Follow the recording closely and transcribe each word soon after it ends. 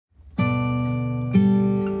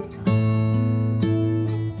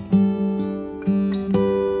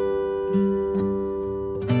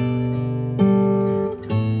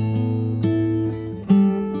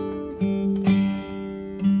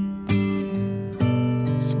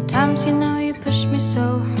Sometimes you know you push me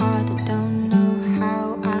so hard, I don't know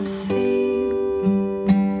how I feel.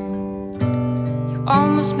 You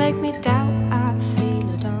almost make me doubt I feel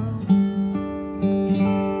it all.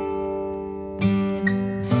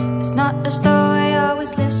 It's not as though I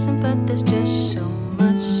always listen, but there's just so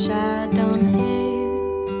much I don't hear.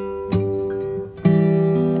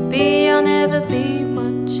 Maybe I'll never be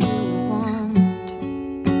what you want.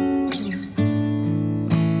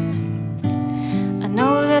 I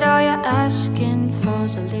know that all you're asking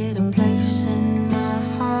for's a little place in my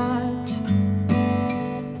heart,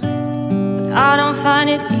 but I don't find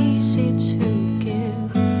it easy to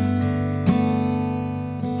give.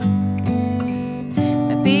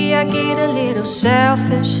 Maybe I get a little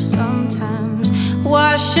selfish sometimes.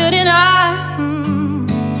 Why shouldn't I?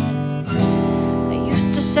 I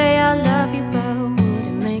used to say I love you, but would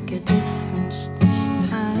it make a difference this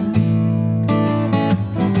time?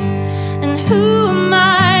 And who am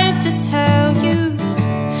I to tell you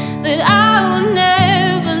that I will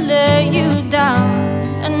never let you down,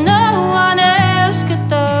 and no one else could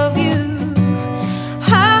love you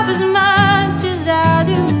half as much as I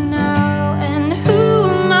do now? And who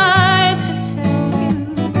am I to tell you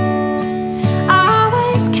I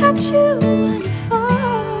always catch you when you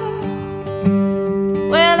fall?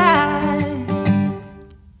 Well,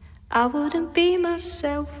 I wouldn't be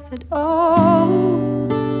myself at all.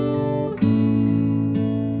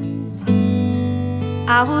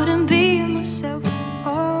 I wouldn't be myself at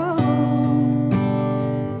all.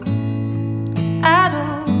 At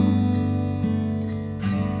all.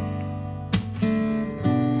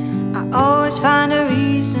 I always find a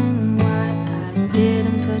reason why I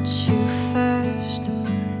didn't put you first.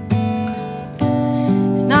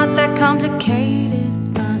 It's not that complicated,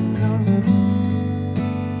 I know.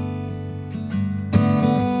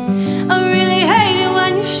 I really hate it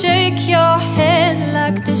when you shake your head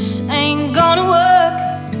like this ain't gonna work.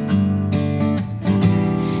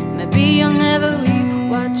 Maybe you'll never reap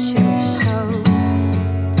what you sow.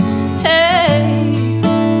 Hey,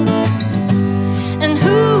 and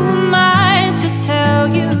who am I to tell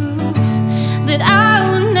you that I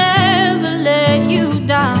will never let you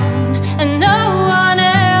down, and no one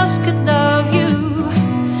else could love you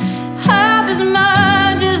half as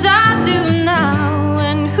much as I do now?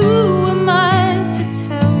 And who am I to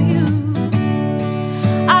tell you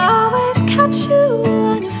I always catch you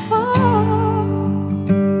when you fall?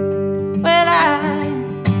 Well,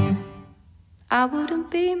 I wouldn't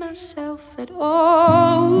be myself at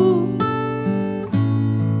all.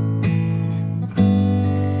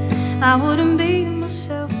 I wouldn't be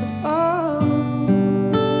myself at all.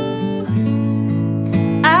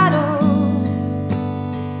 At all.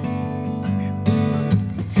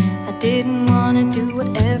 I didn't want to do what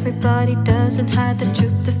everybody does and hide the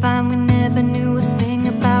truth to find we never knew a thing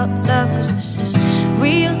about love. Cause this is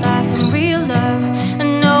real life and real love,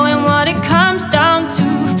 and knowing what it comes down to,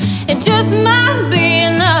 it just might be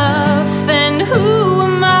enough. And who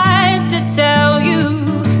am I to tell you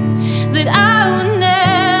that I will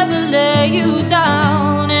never let you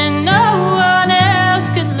down, and no one else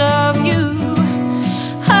could love you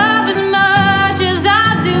half as much as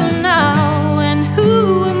I do now? And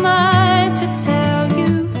who am I to tell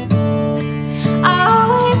you I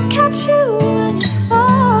always catch you when you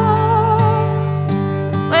fall?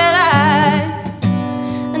 Well,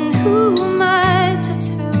 and who am I to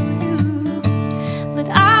tell you that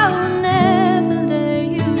I will never let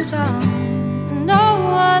you down, and no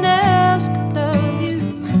one else could love you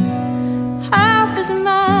half as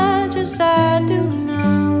much as I do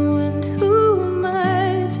now? And who am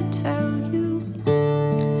I to tell you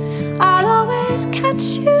I'll always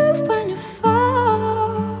catch you when you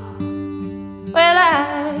fall? Well,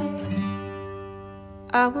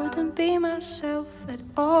 I wouldn't be myself at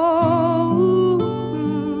all.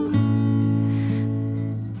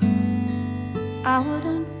 I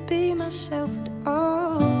wouldn't be myself at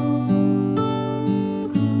all.